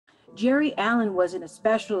Geri Allen was an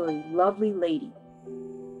especially lovely lady.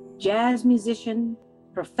 Jazz musician,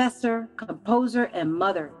 professor, composer, and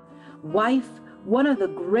mother. Wife, one of the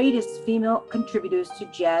greatest female contributors to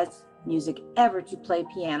jazz music ever to play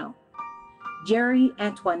piano. Geri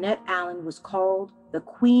Antoinette Allen was called the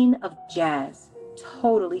Queen of Jazz.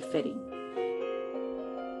 Totally fitting.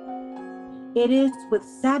 It is with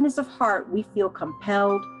sadness of heart we feel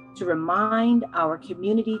compelled to remind our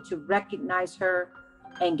community to recognize her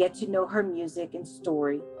and get to know her music and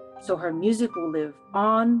story, so her music will live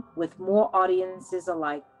on with more audiences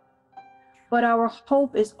alike. But our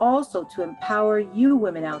hope is also to empower you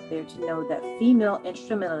women out there to know that female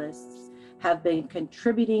instrumentalists have been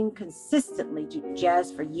contributing consistently to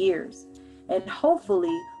jazz for years, and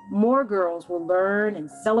hopefully more girls will learn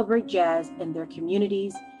and celebrate jazz in their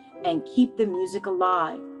communities and keep the music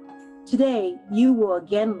alive. Today, you will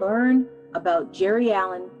again learn about Geri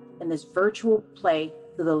Allen in this virtual play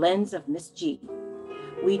through the lens of Miss G.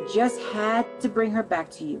 We just had to bring her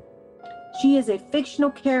back to you. She is a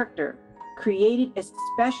fictional character created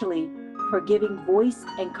especially for giving voice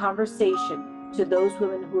and conversation to those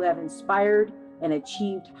women who have inspired and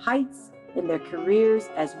achieved heights in their careers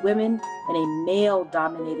as women in a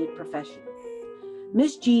male-dominated profession.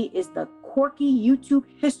 Miss G is the quirky YouTube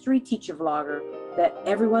history teacher vlogger that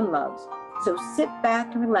everyone loves. So sit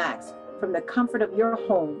back and relax from the comfort of your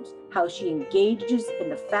homes, how she engages in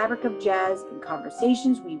the fabric of jazz and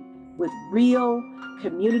conversations with real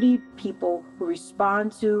community people who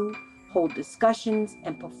respond to, hold discussions,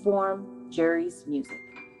 and perform Geri's music.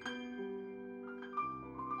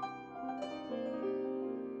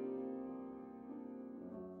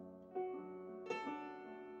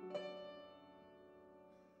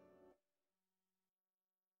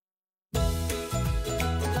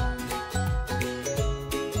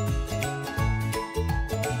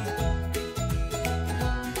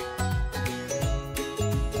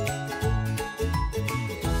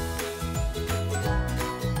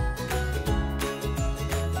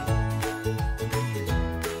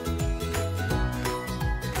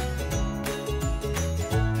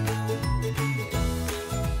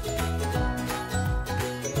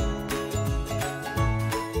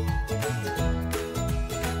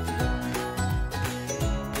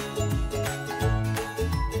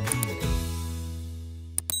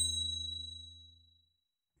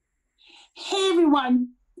 Hey everyone,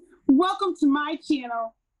 welcome to my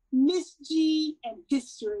channel, Miss G and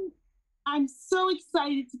History. I'm so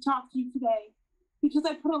excited to talk to you today because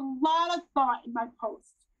I put a lot of thought in my post.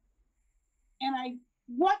 And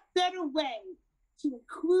what better way to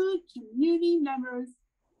include community members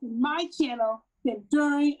in my channel than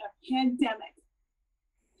during a pandemic?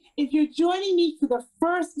 If you're joining me for the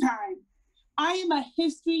first time, I am a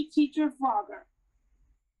history teacher vlogger.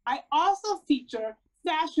 I also feature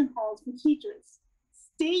fashion hauls for teachers.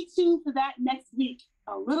 Stay tuned for that next week.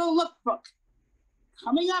 A little lookbook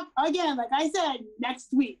coming up again, like I said, next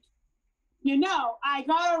week. You know, I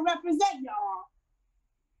gotta represent y'all.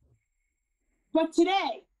 But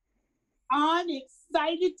today, I'm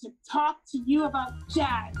excited to talk to you about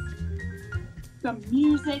jazz. The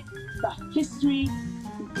music, the history,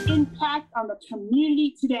 the impact on the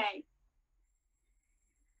community today.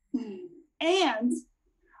 And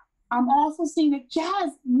I'm also saying that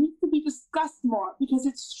jazz needs to be discussed more because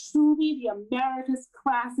it's truly the America's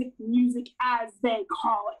classic music, as they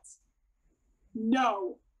call it.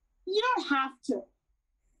 No, you don't have to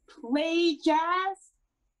play jazz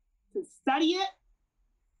to study it.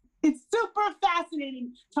 It's super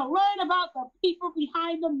fascinating to learn about the people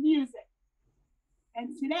behind the music.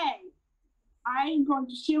 And today, I'm going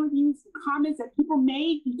to share with you some comments that people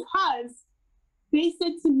made because they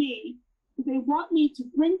said to me, they want me to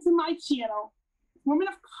bring to my channel women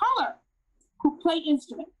of color who play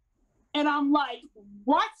instruments. And I'm like,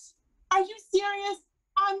 what? Are you serious?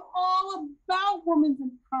 I'm all about women's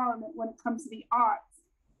empowerment when it comes to the arts,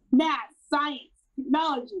 math, science,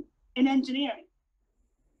 technology, and engineering.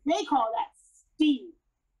 They call that STEAM.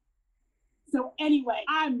 So anyway,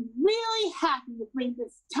 I'm really happy to bring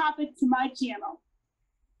this topic to my channel.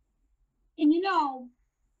 And you know,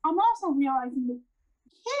 I'm also realizing that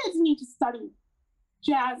kids need to study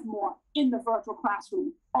jazz more in the virtual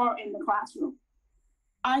classroom or in the classroom.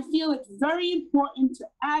 I feel it's very important to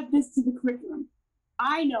add this to the curriculum.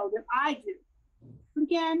 I know that I do. But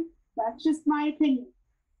again, that's just my opinion.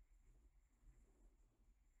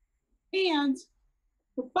 And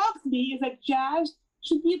what bugs me is that jazz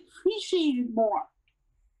should be appreciated more.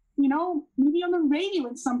 You know, maybe on the radio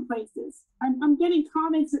in some places. I'm getting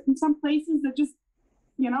comments in some places that just,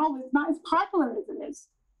 you know, it's not as popular as it is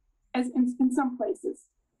as in some places.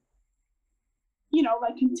 you know,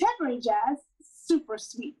 like contemporary jazz, super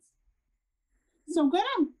sweet. So I'm going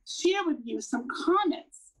to share with you some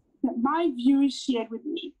comments that my viewers shared with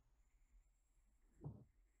me.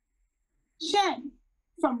 Jen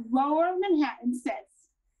from Lower Manhattan says,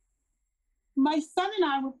 my son and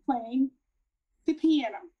I were playing the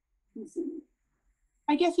piano.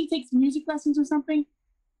 I guess he takes music lessons or something.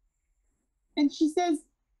 And she says,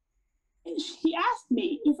 he asked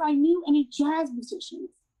me if I knew any jazz musicians.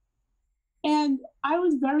 And I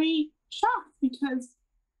was very shocked because,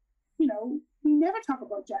 you know, we never talk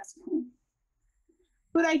about jazz at home.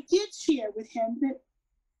 But I did share with him that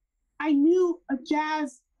I knew a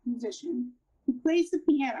jazz musician who plays the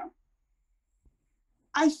piano.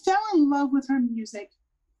 I fell in love with her music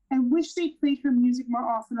and wish they played her music more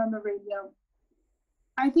often on the radio.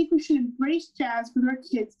 I think we should embrace jazz with our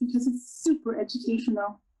kids because it's super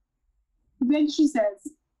educational. Then she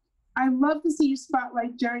says, I love to see you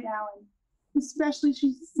spotlight Geri Allen, especially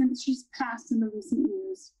since she's passed in the recent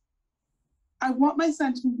years. I want my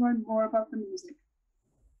son to learn more about the music.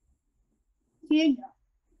 Tanya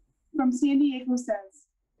from San Diego says,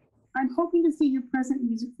 I'm hoping to see your present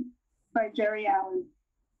music by Geri Allen.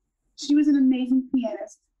 She was an amazing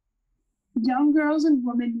pianist. Young girls and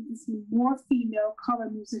women need to see more female color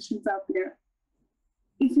musicians out there.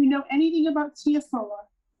 If you know anything about Tia Fuller,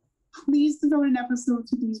 please devote an episode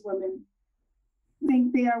to these women. I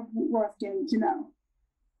think they are worth getting to know.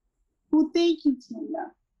 Well, thank you,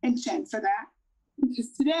 Tina and Jen, for that,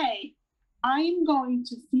 because today I am going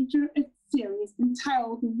to feature a series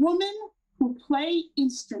entitled Women Who Play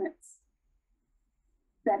Instruments.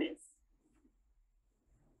 That is.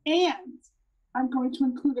 And I'm going to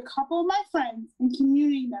include a couple of my friends and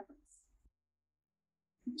community members.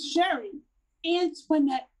 Geri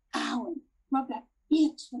Antoinette Allen. Love that.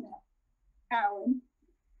 Antoinette Allen.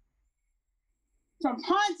 From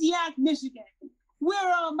Pontiac, Michigan. Where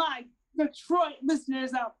are all my Detroit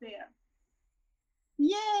listeners out there?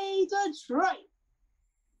 Yay, Detroit.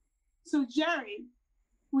 So Geri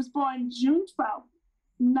was born June 12th,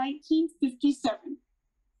 1957.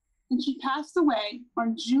 And she passed away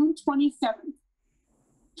on June 27th,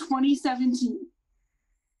 2017.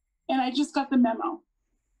 And I just got the memo.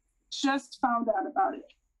 Just found out about it.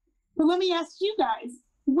 But let me ask you guys,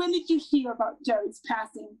 when did you hear about Geri's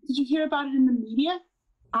passing? Did you hear about it in the media?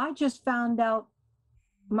 I just found out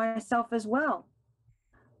myself as well.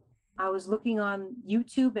 I was looking on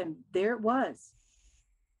YouTube and there it was.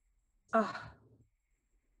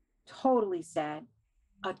 Totally sad.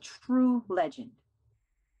 A true legend.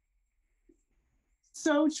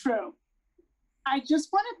 So true. I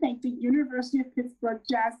just want to thank the University of Pittsburgh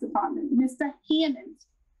Jazz Department, Mr. Hammond,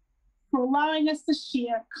 for allowing us to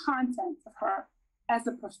share content of her as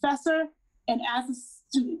a professor and as a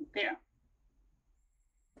student there.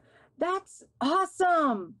 That's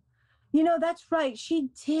awesome. You know, that's right. She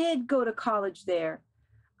did go to college there.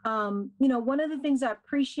 You know, one of the things I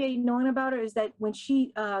appreciate knowing about her is that when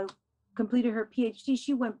she completed her PhD,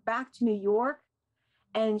 she went back to New York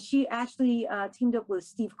and she actually teamed up with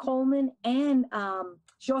Steve Coleman, and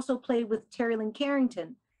she also played with Terry Lynn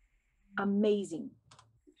Carrington. Amazing.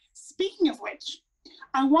 Speaking of which,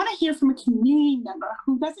 I want to hear from a community member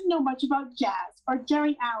who doesn't know much about jazz or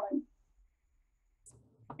Geri Allen.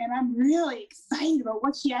 And I'm really excited about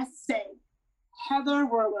what she has to say. Heather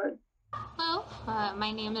Woolard. Hello,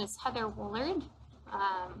 my name is Heather Woolard.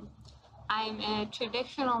 I'm a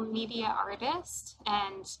traditional media artist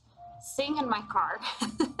and sing in my car.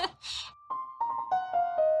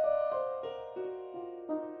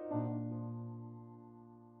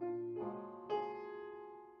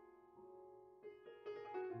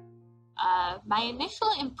 My initial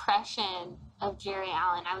impression of Geri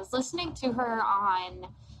Allen, I was listening to her on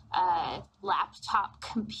laptop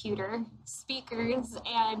computer speakers,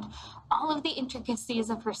 and all of the intricacies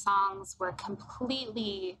of her songs were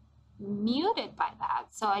completely muted by that.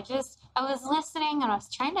 So I was listening and I was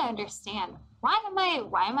trying to understand, why am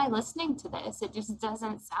I listening to this? It just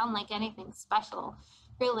doesn't sound like anything special.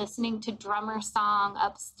 You're listening to drummer song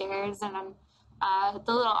upstairs and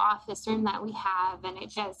the little office room that we have, and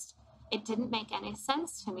it didn't make any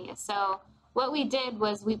sense to me. So what we did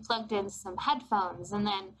was we plugged in some headphones, and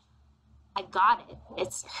then I got it.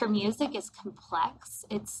 Her music is complex,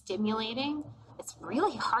 it's stimulating, it's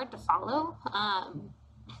really hard to follow.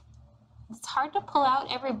 It's hard to pull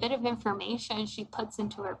out every bit of information she puts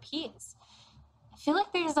into her piece. I feel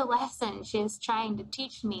like there's a lesson she is trying to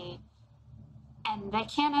teach me, and I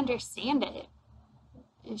can't understand it.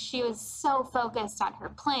 She was so focused on her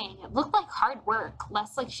playing. It looked like hard work,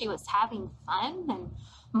 less like she was having fun, and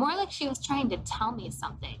more like she was trying to tell me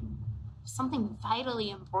something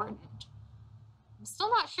vitally important. I'm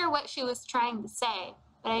still not sure what she was trying to say,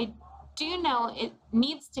 but I do know it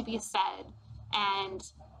needs to be said and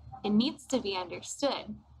it needs to be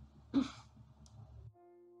understood.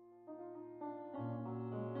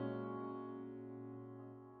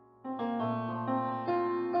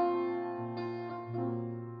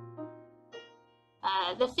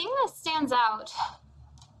 The thing that stands out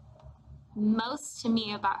most to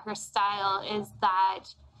me about her style is that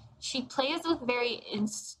she plays with very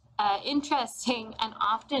interesting and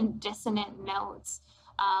often dissonant notes.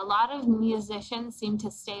 A lot of musicians seem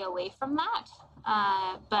to stay away from that,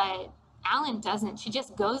 but Allen doesn't. She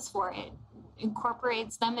just goes for it,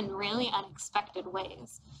 incorporates them in really unexpected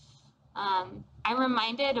ways. I'm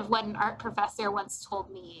reminded of what an art professor once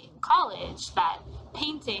told me in college, that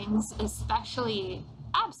paintings, especially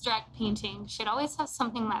abstract painting, should always have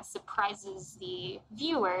something that surprises the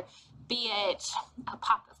viewer, be it a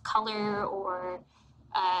pop of color or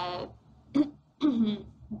a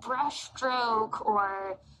brush stroke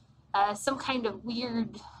or some kind of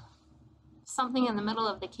weird something in the middle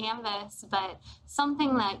of the canvas, but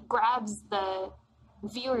something that grabs the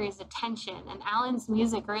viewer's attention. And Allen's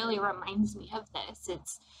music really reminds me of this.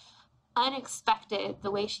 It's unexpected,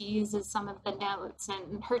 the way she uses some of the notes,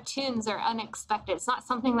 and her tunes are unexpected. It's not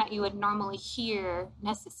something that you would normally hear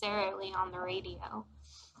necessarily on the radio.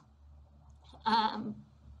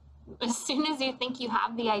 As soon as you think you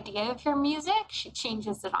have the idea of her music, she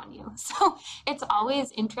changes it on you. So it's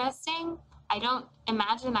always interesting. I don't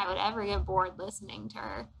imagine I would ever get bored listening to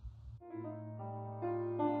her.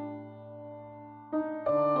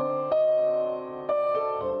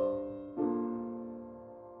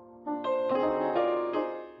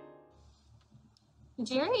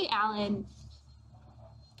 Geri Allen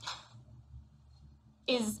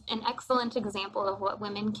is an excellent example of what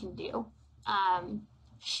women can do.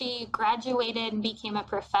 She graduated and became a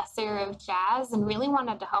professor of jazz and really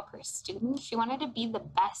wanted to help her students. She wanted to be the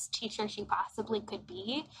best teacher she possibly could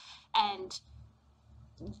be and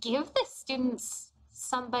give the students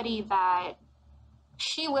somebody that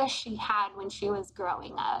she wished she had when she was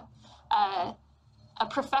growing up. A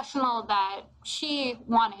professional that she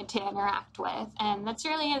wanted to interact with. And that's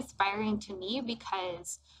really inspiring to me,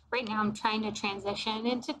 because right now I'm trying to transition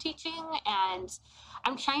into teaching, and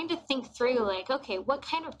I'm trying to think through, like, okay, what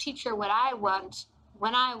kind of teacher would I want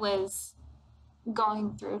when I was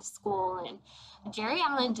going through school? And Geri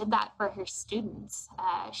Allen did that for her students.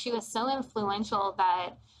 She was so influential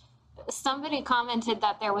that somebody commented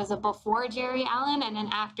that there was a before Geri Allen and an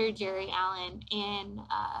after Geri Allen in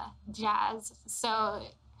jazz. So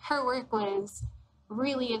her work was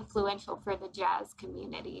really influential for the jazz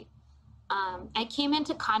community. I came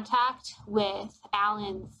into contact with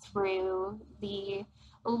Allen through the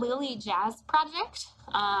Lilly Jazz Project,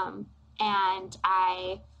 and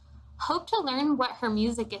I hope to learn what her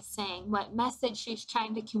music is saying, what message she's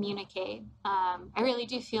trying to communicate. I really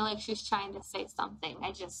do feel like she's trying to say something.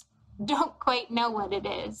 I just don't quite know what it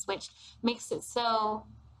is, which makes it so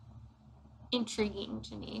intriguing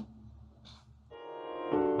to me.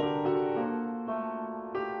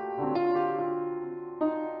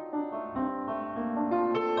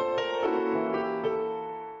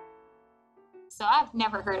 So I've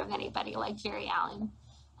never heard of anybody like Geri Allen.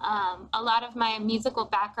 A lot of my musical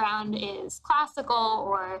background is classical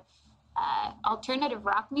or alternative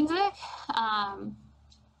rock music.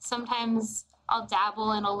 Sometimes I'll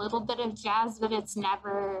dabble in a little bit of jazz, but it's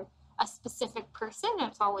never a specific person.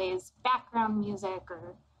 It's always background music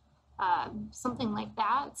or something like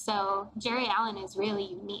that. So Geri Allen is really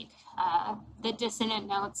unique. The dissonant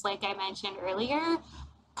notes, like I mentioned earlier,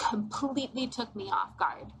 completely took me off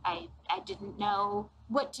guard. I didn't know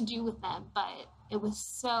what to do with them, but it was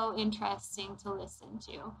so interesting to listen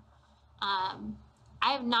to.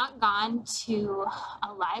 I have not gone to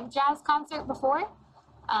a live jazz concert before.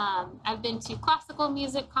 I've been to classical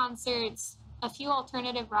music concerts, a few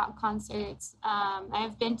alternative rock concerts.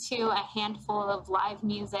 I've been to a handful of live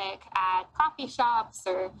music at coffee shops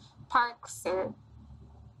or parks or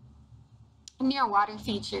near water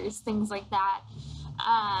features, things like that.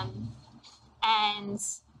 And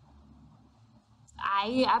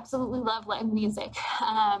I absolutely love live music.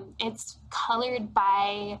 It's colored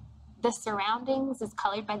by the surroundings, it's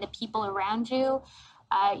colored by the people around you.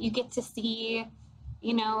 You get to see,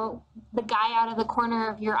 you know, the guy out of the corner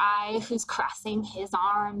of your eye who's crossing his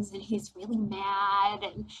arms and he's really mad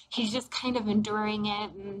and he's just kind of enduring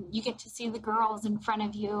it. And you get to see the girls in front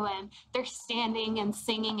of you and they're standing and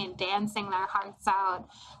singing and dancing their hearts out.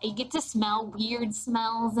 You get to smell weird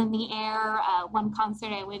smells in the air. One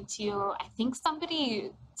concert I went to, I think somebody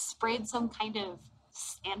sprayed some kind of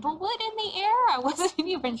sandalwood in the air. I wasn't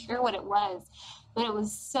even sure what it was. but it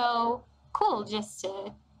was so cool just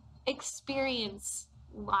to experience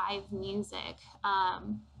live music.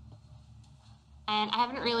 And I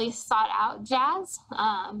haven't really sought out jazz,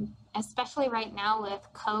 especially right now with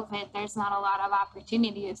COVID. There's not a lot of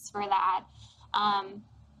opportunities for that.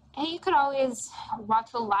 And you could always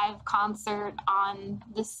watch a live concert on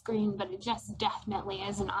the screen, but it just definitely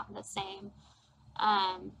is not the same.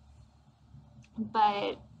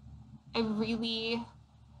 But I really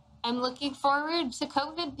am looking forward to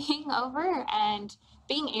COVID being over and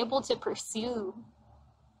being able to pursue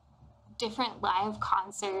different live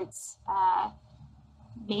concerts,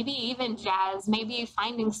 maybe even jazz, maybe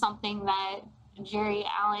finding something that the Geri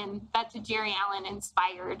Allen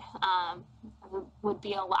inspired, would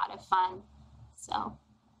be a lot of fun. So.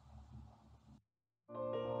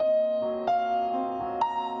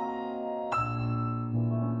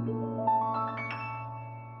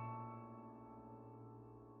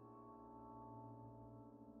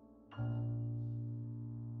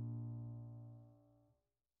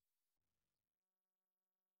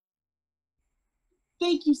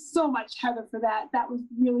 Thank you so much, Heather, for that. That was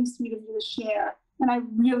really sweet of you to share, and I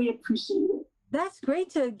really appreciate it. That's great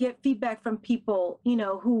to get feedback from people, you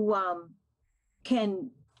know, who can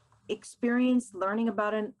experience learning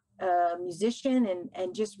about a musician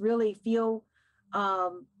and just really feel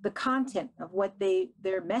the content of what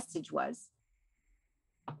their message was.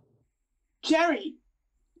 Geri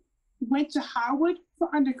went to Harvard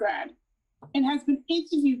for undergrad and has been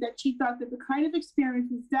interviewed that she thought that the kind of experience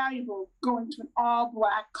was valuable going to an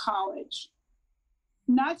all-Black college.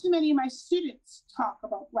 Not too many of my students talk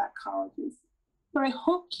about Black colleges, but I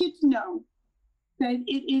hope kids know that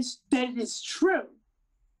it is true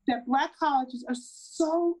that Black colleges are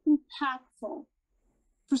so impactful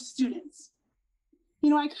for students. You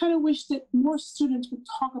know, I kind of wish that more students would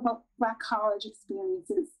talk about Black college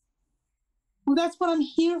experiences. Well, that's what I'm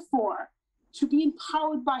here for, to be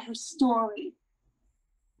empowered by her story.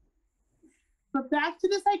 But back to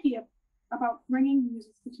this idea about bringing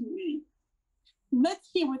music to the community. Let's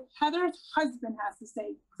hear what Heather's husband has to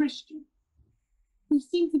say, Christian, who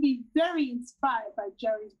seemed to be very inspired by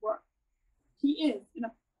Geri's work. He is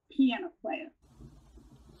a piano player.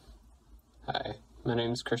 Hi, my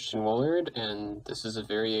name is Christian Woolard, and this is a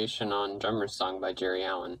variation on Drummer's Song by Geri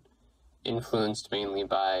Allen, influenced mainly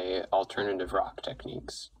by alternative rock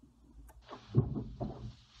techniques.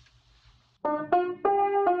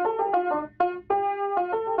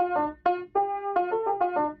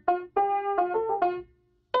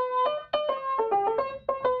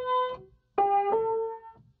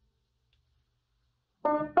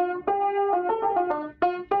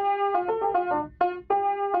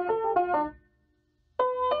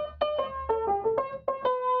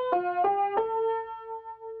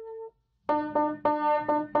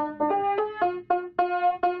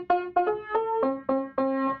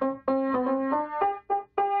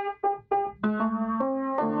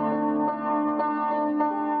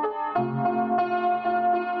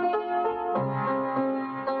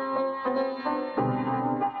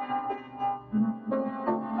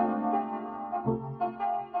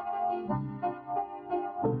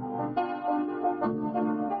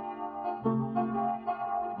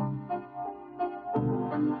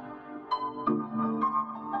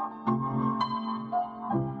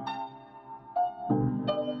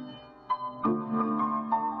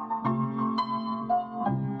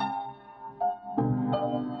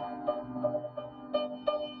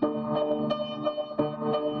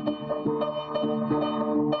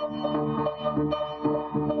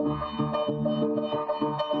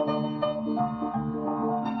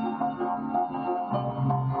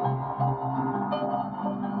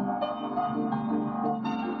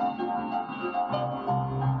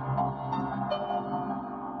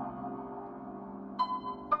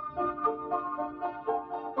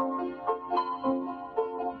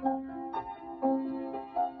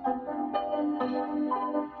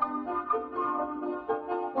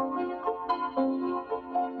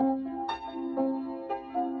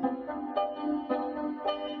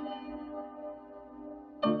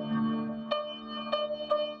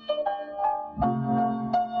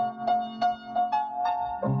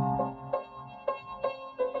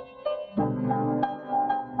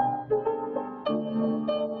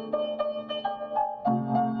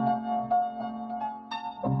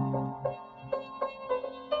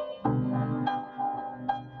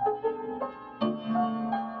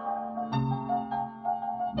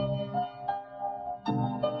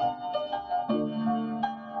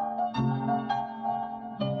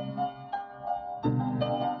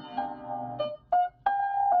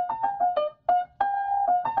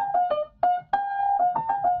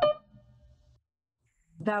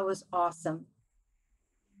 That was awesome.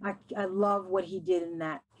 I love what he did in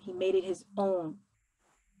that. He made it his own.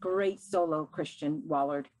 Great solo, Christian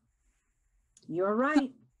Wallard. You're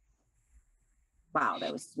right. Wow,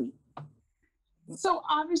 that was sweet. So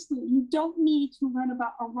obviously, you don't need to learn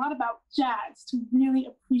about a lot about jazz to really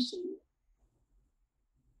appreciate it.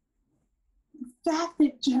 The fact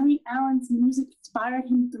that Geri Allen's music inspired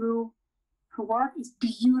him through her work is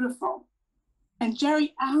beautiful. And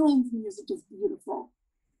Geri Allen's music is beautiful.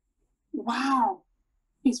 Wow,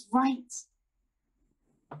 he's right.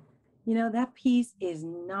 You know, that piece is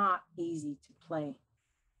not easy to play.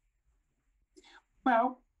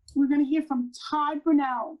 Well, we're going to hear from Todd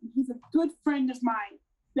Brunell. He's a good friend of mine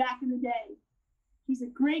back in the day. He's a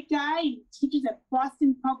great guy. He teaches at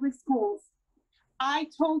Boston Public Schools. I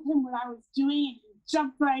told him what I was doing and he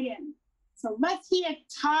jumped right in. So let's hear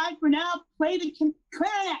Todd Brunell play the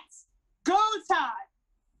clarinet. Go, Todd.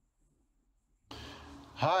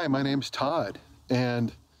 Hi, my name's Todd.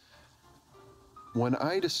 And when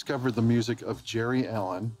I discovered the music of Geri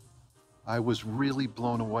Allen, I was really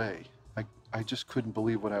blown away. I just couldn't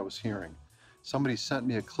believe what I was hearing. Somebody sent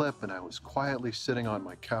me a clip and I was quietly sitting on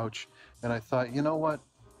my couch and I thought, you know what?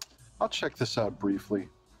 I'll check this out briefly.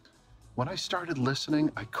 When I started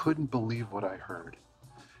listening, I couldn't believe what I heard.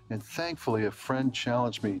 And thankfully, a friend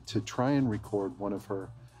challenged me to try and record one of her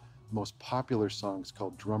most popular songs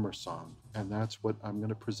called Drummer Song. And that's what I'm going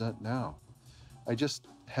to present now. I just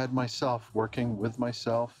had myself working with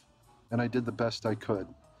myself and I did the best I could.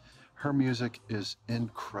 Her music is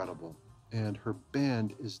incredible. And her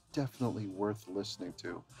band is definitely worth listening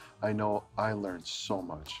to. I know I learned so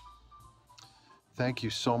much. Thank you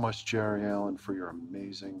so much, Geri Allen, for your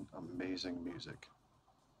amazing, amazing music.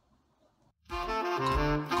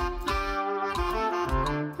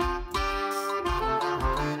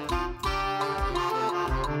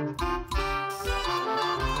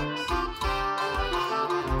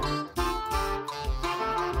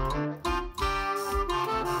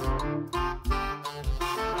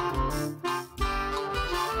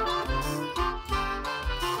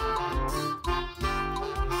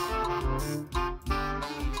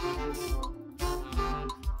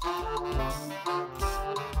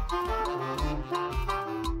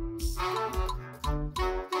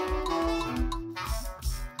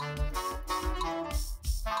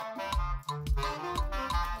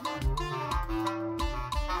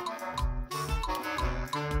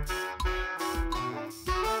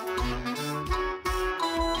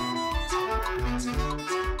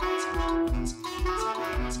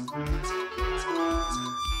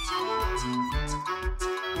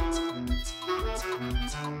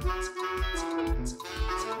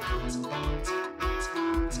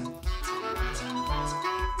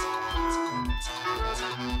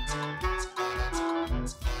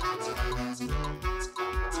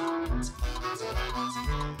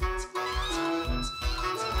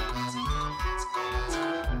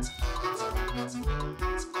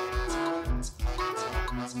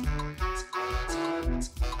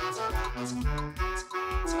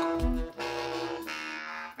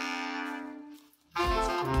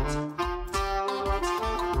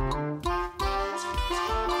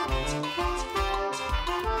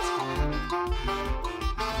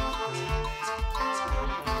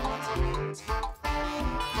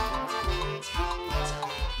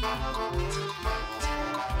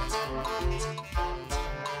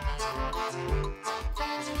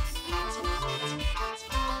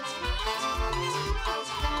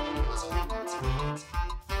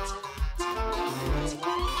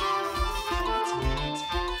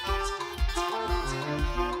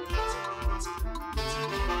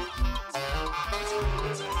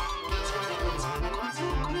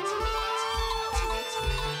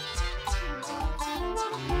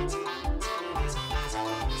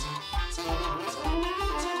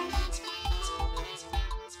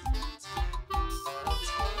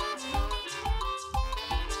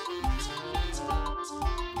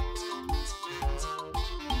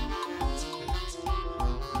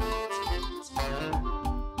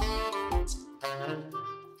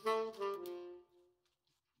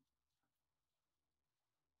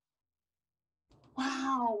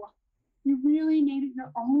 Wow, you really made it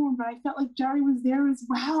your own, but I felt like Geri was there as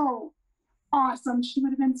well. Awesome, she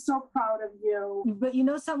would have been so proud of you. But you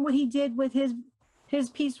know something, what he did with his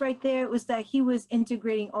piece right there was that he was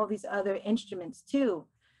integrating all these other instruments too.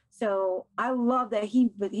 So I love that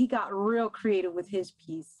he got real creative with his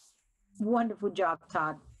piece. Wonderful job,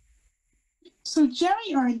 Todd. So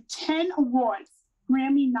Geri earned 10 awards,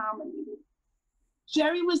 Grammy nominated.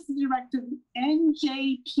 Geri was the director of the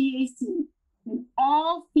NJPAC, an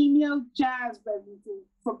all-female jazz residency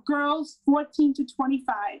for girls 14 to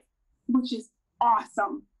 25, which is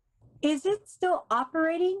awesome. Is it still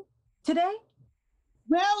operating today?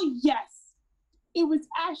 Well, yes. It was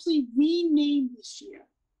actually renamed this year.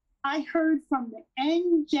 I heard from the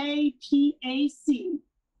NJPAC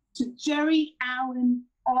to Geri Allen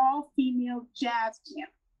All-Female Jazz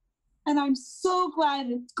Camp. And I'm so glad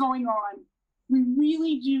it's going on. We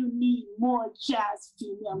really do need more jazz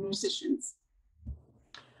female musicians.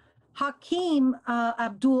 Hakeem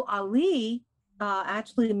Abdul Ali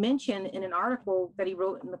actually mentioned in an article that he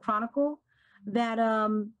wrote in the Chronicle that,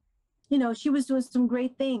 you know, she was doing some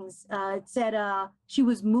great things. It said she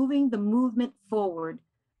was moving the movement forward.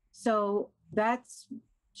 So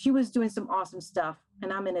she was doing some awesome stuff,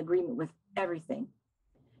 and I'm in agreement with everything.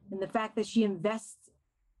 And the fact that she invests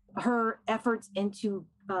her efforts into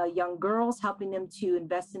young girls, helping them to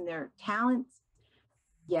invest in their talents.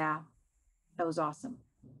 Yeah, that was awesome.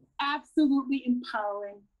 Absolutely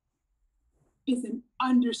empowering is an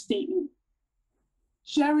understatement.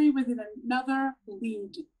 Geri was in another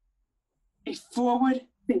league, a forward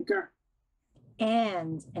thinker.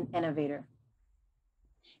 And an innovator.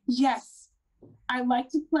 Yes, I like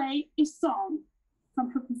to play a song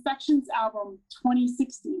from her Perfections album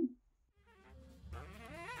 2016.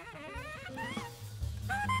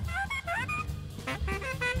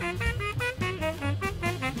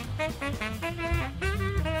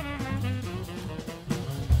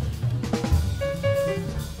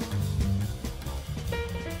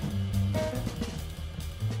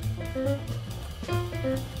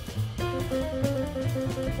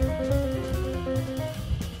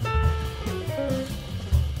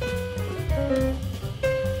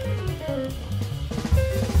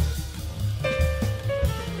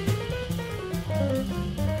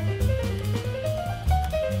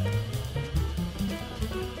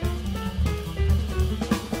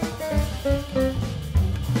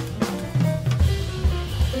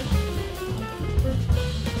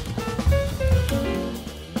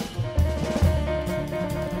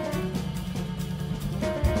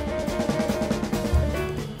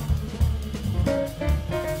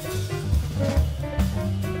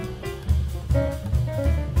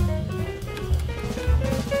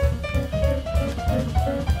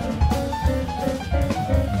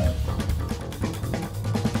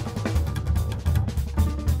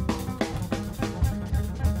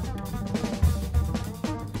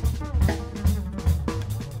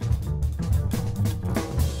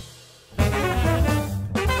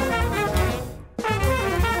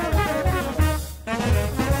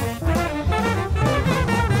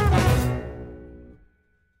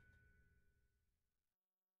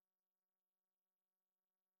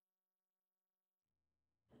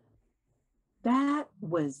 That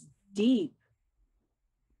was deep.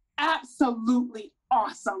 Absolutely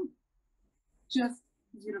awesome. Just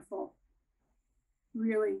beautiful.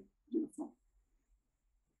 Really beautiful.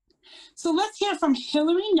 So let's hear from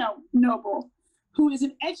Hillary Noble, who is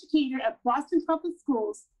an educator at Boston Public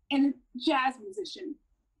Schools and a jazz musician.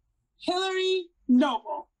 Hillary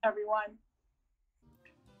Noble, everyone.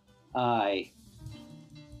 Hi.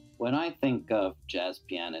 When I think of jazz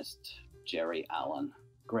pianist Geri Allen,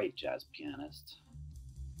 great jazz pianist,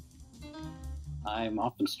 I'm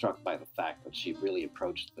often struck by the fact that she really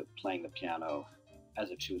approached playing the piano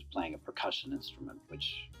as if she was playing a percussion instrument,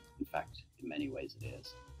 which, in fact, in many ways it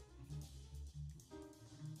is.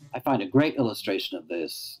 I find a great illustration of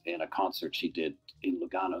this in a concert she did in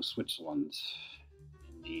Lugano, Switzerland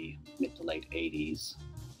in the mid to late 80s,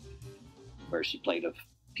 where she played a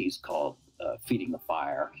piece called Feeding the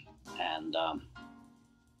Fire. And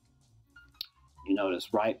you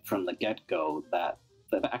notice right from the get-go that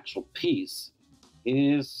the actual piece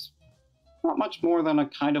is not much more than a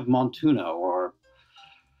kind of montuno or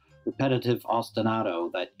repetitive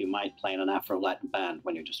ostinato that you might play in an Afro-Latin band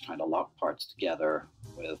when you're just trying to lock parts together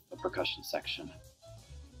with a percussion section.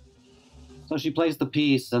 So she plays the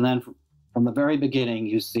piece, and then from the very beginning,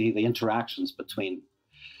 you see the interactions between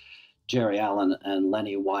Geri Allen and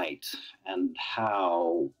Lenny White and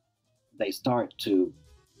how they start to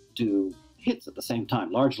do hits at the same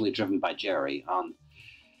time, largely driven by Geri on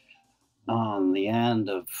the end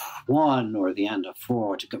of 1 or the end of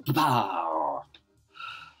 4 to go pow.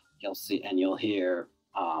 You'll see, and you'll hear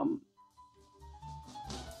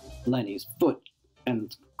Lenny's foot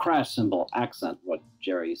and crash cymbal accent what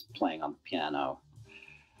Geri's playing on the piano.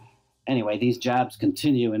 Anyway, these jabs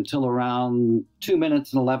continue until around 2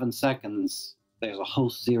 minutes and 11 seconds. There's a whole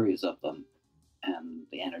series of them, and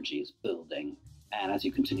the energy is building. And as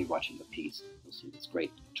you continue watching the piece, you'll see this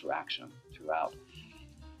great interaction throughout.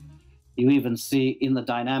 You even see in the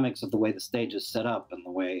dynamics of the way the stage is set up and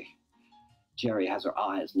the way Geri has her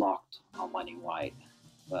eyes locked on Lenny White,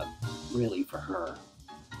 that really for her,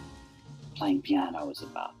 playing piano is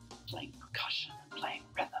about playing percussion and playing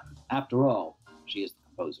rhythm. After all, she is the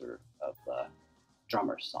composer of the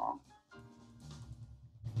drummer's song.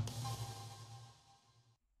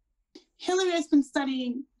 Hillary has been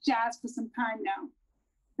studying jazz for some time now.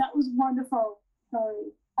 That was wonderful,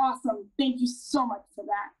 Hillary. Awesome. Thank you so much for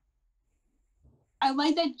that. I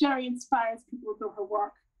like that Geri inspires people through her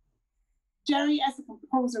work. Geri as a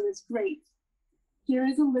composer is great. Here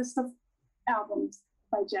is a list of albums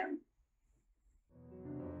by Geri.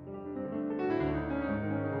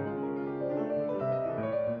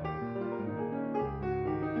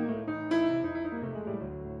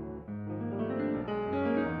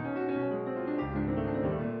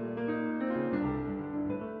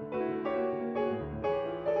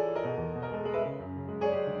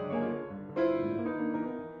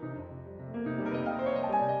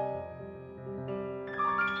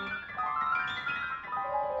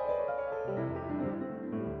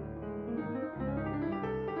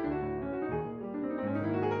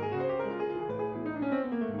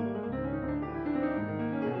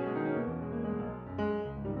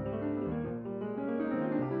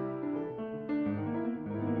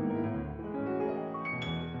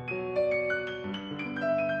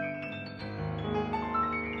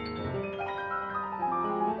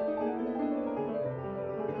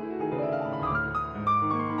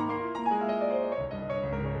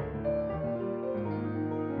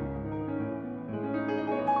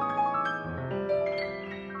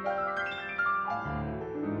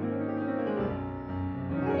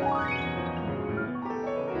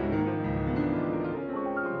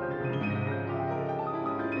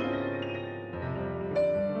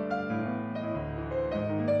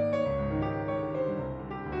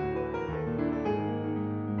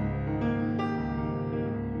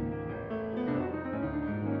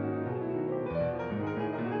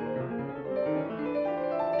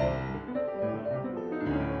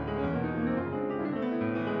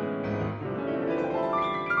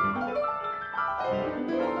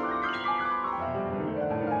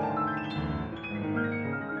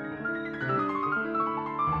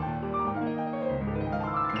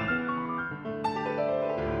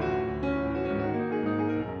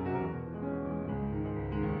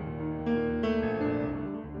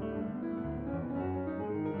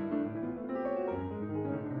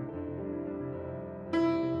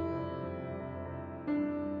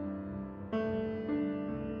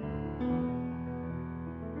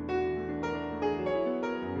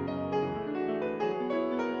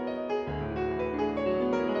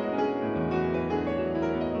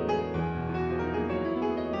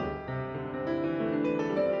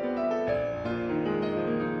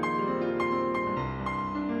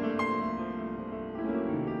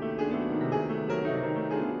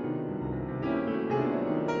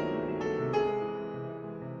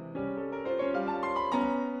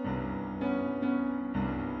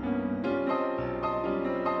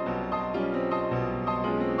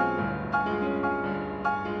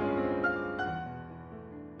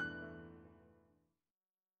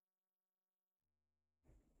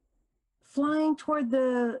 Flying Toward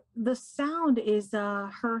the Sound is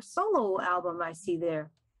her solo album I see there.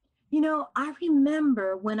 You know, I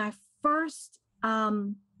remember when I first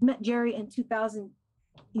met Geri in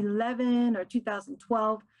 2011 or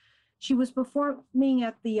 2012, she was performing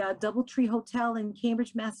at the Doubletree Hotel in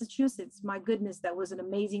Cambridge, Massachusetts. My goodness, that was an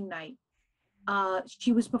amazing night.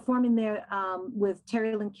 She was performing there with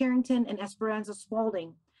Terry Lynn Carrington and Esperanza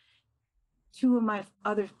Spalding, two of my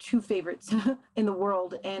other two favorites in the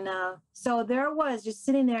world. And so there I was just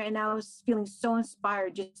sitting there, and I was feeling so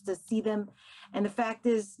inspired just to see them. And the fact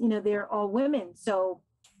is, you know, they're all women. So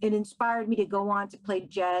it inspired me to go on to play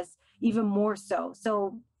jazz even more so.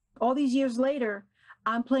 So all these years later,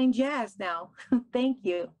 I'm playing jazz now. Thank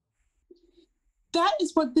you. That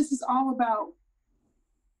is what this is all about.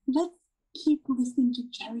 Let's keep listening to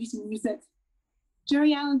Geri's music.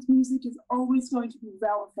 Geri Allen's music is always going to be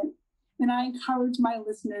relevant, and I encourage my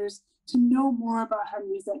listeners to know more about her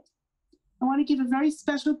music. I want to give a very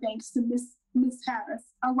special thanks to Miss Harris,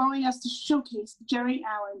 allowing us to showcase Geri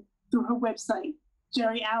Allen through her website,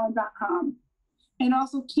 JeriAllen.com, and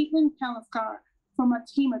also Caitlin Palaskar from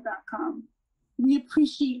Atima.com. We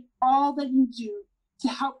appreciate all that you do to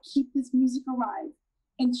help keep this music alive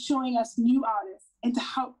and showing us new artists, and to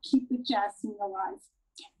help keep the jazz scene alive,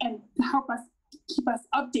 and to help us keep us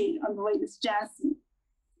updated on the latest jazz scene.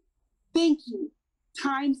 Thank you,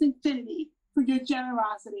 Times Infinity, for your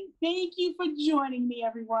generosity. Thank you for joining me,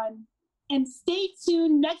 everyone. And stay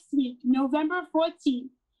tuned next week, November 14th,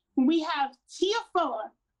 when we have Tia Fuller,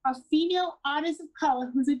 a female artist of color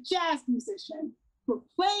who's a jazz musician, who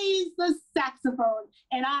plays the saxophone.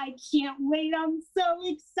 And I can't wait. I'm so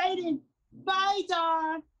excited. Bye,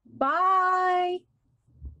 Dar. Bye.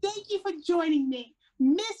 Thank you for joining me,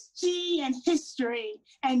 Miss G and History.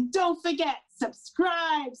 And don't forget,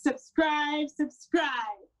 subscribe, subscribe, subscribe.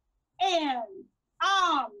 And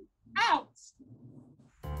I'm out.